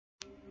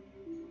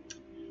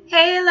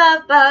Hey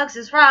love bugs,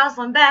 it's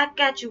Roslynn back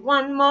at you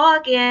one more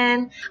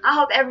again. I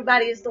hope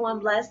everybody is doing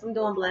blessed. I'm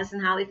doing blessed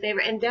and highly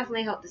favored, and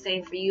definitely hope the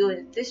same for you.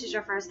 And if this is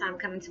your first time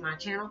coming to my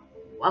channel,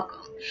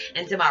 welcome.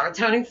 And to my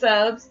returning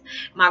subs,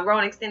 my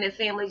growing extended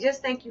family,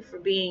 just thank you for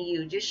being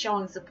you, just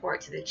showing support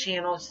to the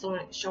channel,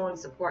 showing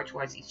support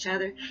towards each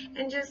other,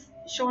 and just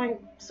showing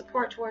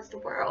support towards the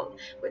world,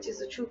 which is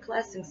a true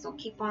blessing. So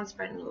keep on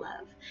spreading the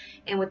love.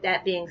 And with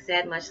that being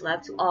said, much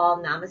love to all.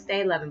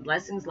 Namaste, love and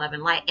blessings, love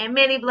and light, and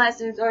many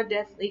blessings are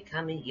definitely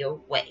coming your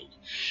way.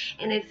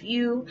 And if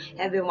you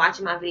have been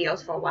watching my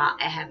videos for a while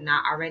and have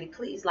not already,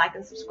 please like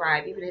and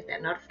subscribe. Even hit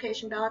that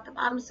notification bell at the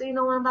bottom so you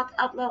know when I'm about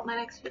to upload my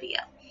next video.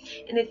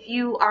 And if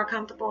you are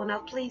comfortable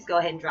enough, please go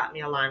ahead and drop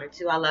me a line or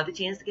two. I love the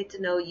chance to get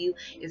to know you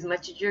as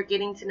much as you're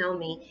getting to know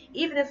me,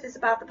 even if it's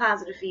about the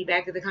positive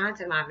feedback of the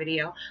content of my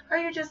video, or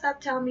you're just up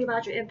telling me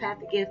about your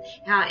empathic gift,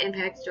 how it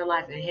impacts your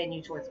life and heading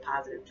you towards a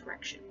positive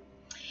direction.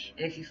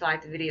 And if you feel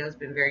like the video has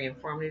been very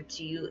informative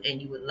to you and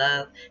you would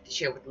love to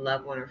share with a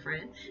loved one or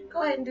friend,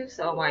 go ahead and do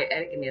so. While you're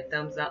at it, give me a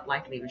thumbs up,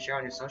 like, and even share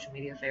on your social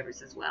media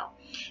favorites as well.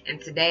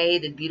 And today,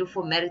 the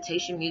beautiful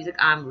meditation music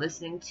I'm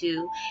listening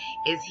to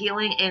is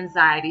Healing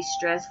Anxiety,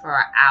 Stress for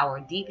an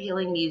Hour. Deep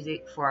healing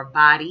music for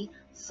body,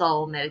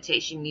 soul,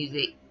 meditation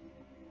music.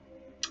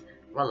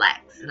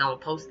 Relax. And I will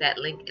post that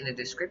link in the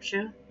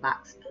description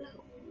box below.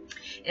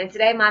 And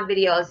today my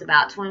video is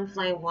about Twin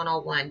Flame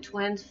 101.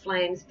 Twin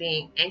flames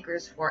being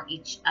anchors for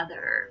each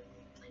other.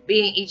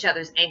 Being each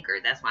other's anchor.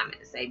 That's what I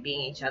meant to say.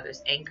 Being each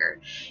other's anchor.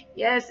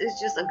 Yes,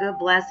 it's just a good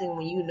blessing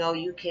when you know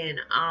you can,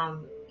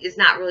 it's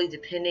not really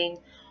depending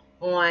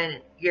on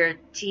your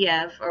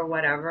TF or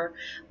whatever,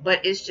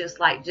 but it's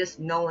just like just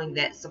knowing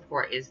that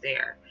support is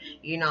there.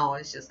 You know,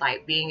 it's just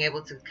like being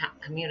able to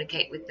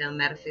communicate with them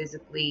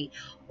metaphysically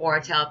or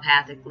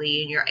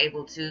telepathically, and you're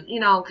able to, you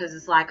know, because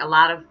it's like a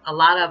lot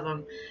of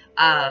them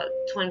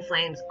twin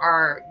flames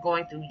are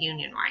going through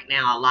union right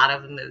now. A lot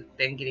of them have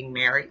been getting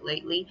married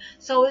lately,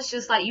 so it's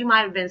just like you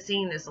might have been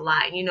seeing this a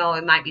lot. You know,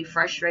 it might be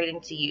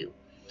frustrating to you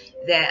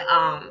that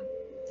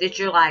that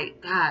you're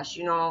like, gosh,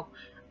 you know,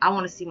 I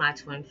want to see my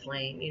twin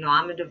flame. You know,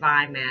 I'm a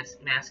divine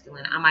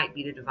masculine. I might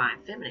be the divine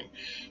feminine,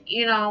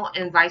 you know,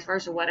 and vice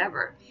versa,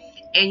 whatever.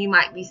 And you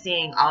might be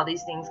seeing all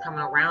these things coming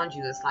around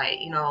you. It's like,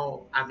 you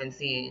know, I've been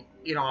seeing,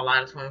 you know, a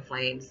lot of twin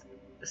flames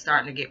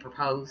starting to get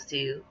proposed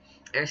to.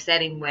 They're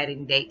setting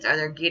wedding dates or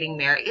they're getting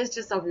married. It's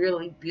just a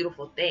really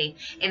beautiful thing.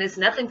 And it's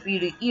nothing for you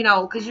to, you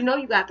know, because you know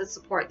you got the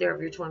support there of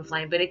your twin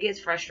flame. But it gets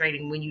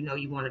frustrating when you know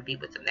you want to be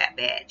with them that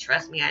bad.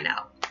 Trust me, I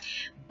know.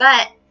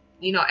 But,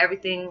 you know,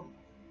 everything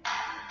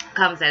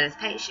comes at its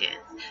patience.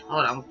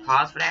 Hold on,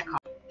 pause for that call.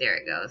 There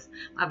it goes.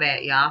 My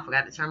bad, y'all. I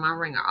forgot to turn my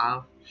ringer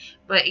off.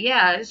 But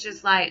yeah, it's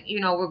just like, you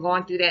know, we're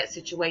going through that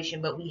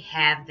situation, but we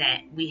have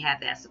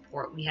that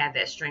support, we have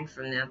that strength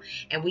from them,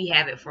 and we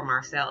have it from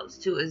ourselves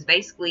too. It's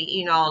basically,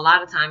 you know, a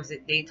lot of times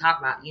they talk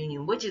about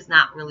union, which is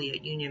not really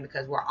a union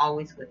because we're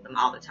always with them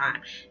all the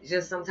time. It's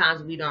just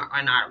sometimes we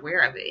are not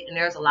aware of it. And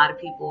there's a lot of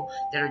people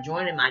that are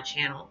joining my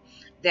channel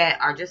that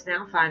are just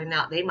now finding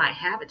out they might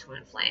have a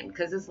twin flame,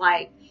 because it's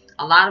like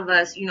a lot of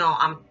us, you know,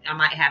 I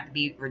might have to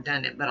be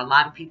redundant, but a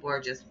lot of people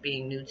are just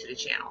being new to the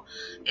channel,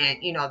 and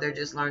you know, they're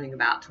just learning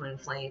about twin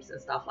flames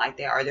and stuff like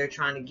that, or they're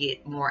trying to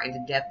get more into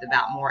depth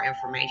about more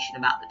information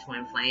about the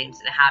twin flames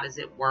and how does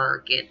it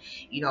work, and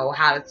you know,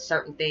 how do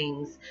certain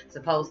things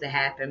supposed to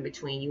happen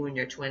between you and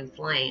your twin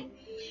flame.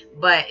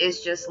 But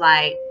it's just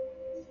like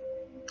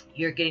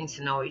you're getting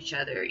to know each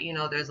other. You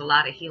know, there's a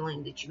lot of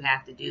healing that you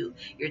have to do.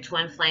 Your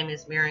twin flame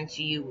is mirroring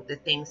to you the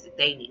things that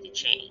they need to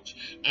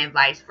change, and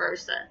vice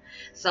versa.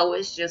 So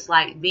it's just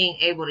like being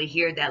able to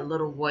hear that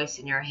little voice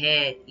in your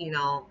head, you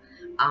know,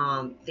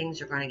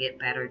 things are going to get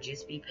better.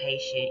 Just be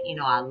patient. You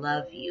know, I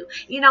love you.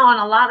 You know, and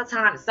a lot of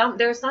times,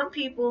 there's some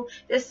people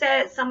that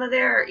said some of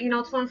their, you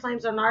know, twin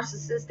flames are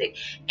narcissistic,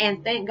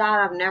 and thank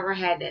God I've never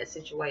had that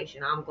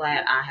situation. I'm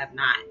glad I have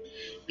not,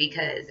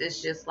 because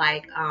it's just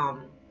like,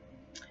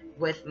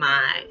 with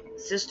my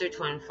sister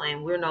twin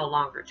flame, we're no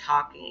longer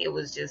talking. It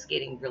was just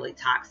getting really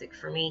toxic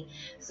for me.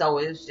 So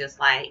it was just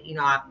like, you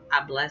know, I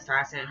blessed her.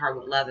 I sent her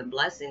with love and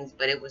blessings,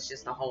 but it was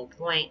just the whole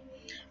point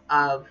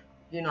of,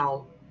 you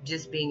know,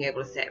 just being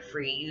able to set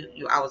free.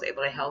 I was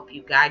able to help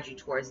you, guide you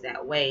towards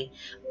that way,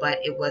 but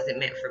it wasn't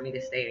meant for me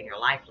to stay in your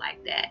life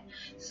like that.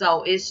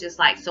 So it's just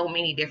like so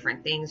many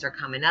different things are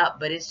coming up,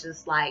 but it's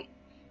just like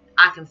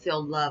I can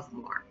feel love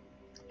more.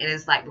 And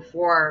it's like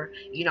before,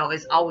 you know,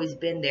 it's always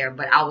been there,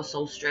 but I was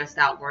so stressed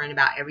out worrying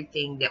about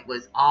everything that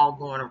was all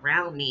going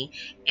around me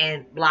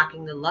and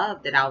blocking the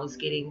love that I was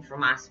getting from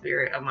my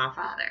spirit of my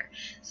father.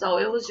 So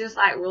it was just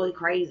like really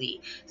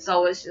crazy.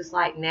 So it's just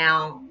like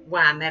now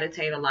when I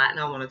meditate a lot and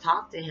I want to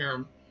talk to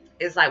him,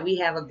 it's like we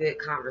have a good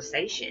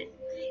conversation.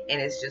 And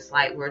it's just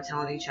like we're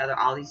telling each other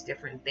all these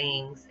different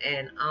things.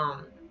 And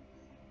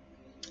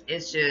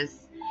it's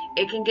just,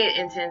 it can get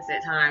intense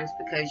at times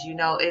because, you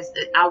know,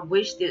 I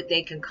wish that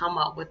they can come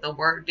up with a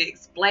word to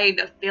explain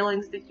the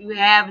feelings that you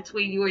have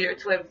between you and your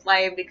twin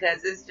flame,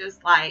 because it's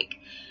just like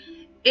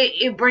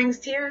it brings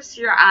tears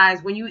to your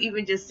eyes when you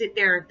even just sit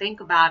there and think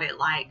about it,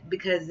 like,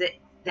 because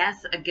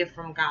that's a gift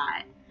from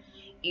God.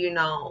 You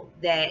know,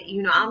 that,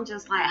 you know, I'm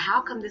just like,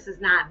 how come this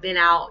has not been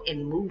out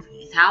in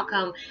movies? How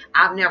come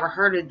I've never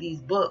heard of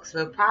these books?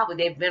 But probably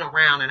they've been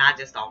around and I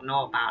just don't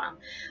know about them.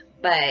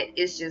 But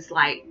it's just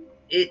like,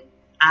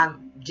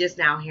 I'm just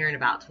now hearing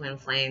about twin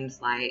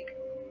flames, like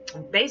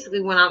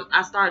basically when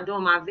I started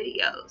doing my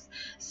videos.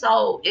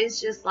 So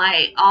it's just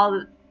like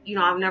you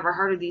know, I've never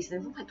heard of these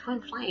things. I'm like,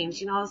 twin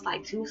flames, you know, it's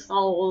like two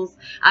souls.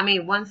 I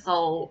mean, one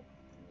soul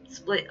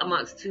split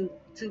amongst two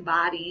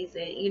bodies,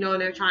 and you know,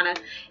 and they're trying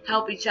to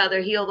help each other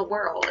heal the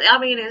world. I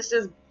mean, it's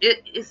just,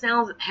 it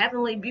sounds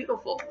heavenly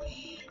beautiful.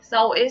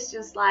 So it's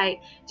just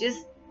like,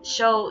 just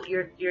show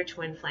your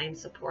twin flame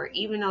support,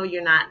 even though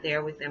you're not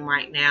there with them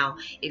right now.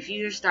 If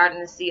you're starting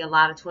to see a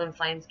lot of twin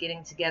flames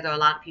getting together, a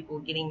lot of people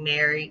getting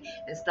married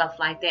and stuff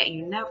like that,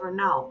 you never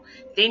know,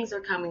 things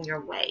are coming your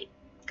way.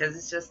 Because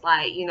it's just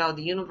like, you know,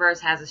 the universe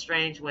has a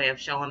strange way of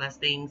showing us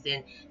things,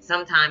 and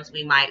sometimes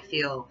we might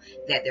feel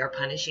that they're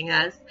punishing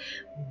us,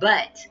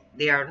 but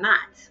they are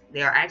not.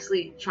 They are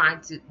actually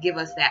trying to give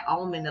us that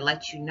omen to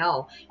let you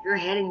know you're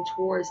heading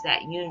towards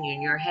that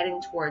union. You're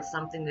heading towards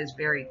something that's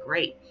very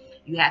great.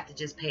 You have to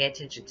just pay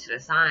attention to the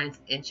signs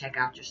and check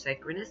out your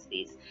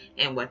synchronicities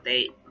and what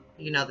they,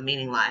 you know, the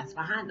meaning lies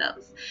behind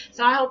those.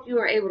 So I hope you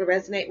are able to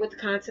resonate with the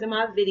content of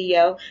my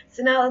video.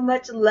 Send out as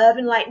much love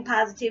and light and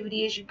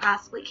positivity as you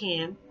possibly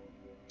can.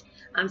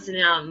 I'm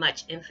sending out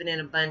much infinite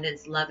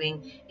abundance,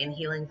 loving and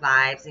healing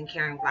vibes and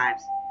caring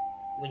vibes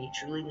when you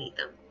truly need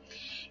them.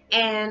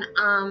 And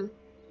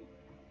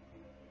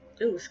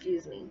ooh,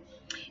 excuse me.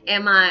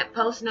 And my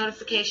post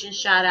notification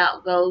shout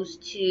out goes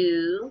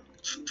to,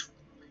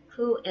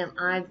 who am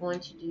I going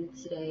to do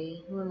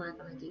today? Who am I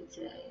going to do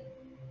today?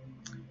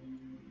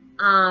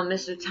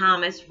 Mr.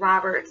 Thomas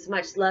Roberts,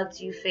 much love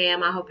to you,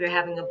 fam. I hope you're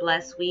having a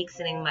blessed week.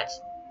 Sending much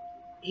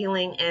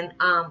healing and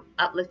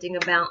uplifting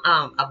about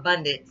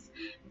abundance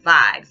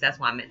vibes, that's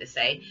what I meant to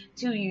say,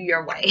 to you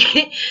your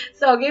way.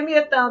 So give me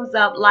a thumbs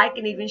up, like,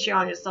 and even share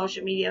on your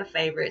social media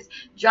favorites.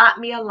 Drop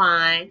me a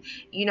line,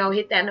 you know,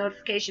 hit that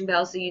notification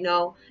bell so you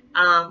know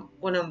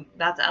when I'm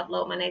about to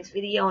upload my next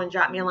video, and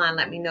drop me a line,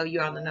 let me know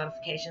you're on the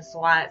notification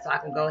squad so I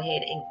can go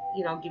ahead and,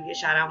 you know, give you a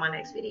shout out on my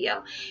next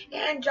video.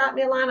 And drop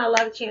me a line, I'd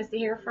love a chance to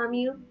hear from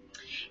you.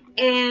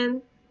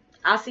 And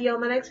I'll see you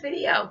on my next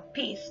video.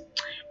 Peace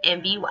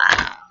and be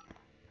wild.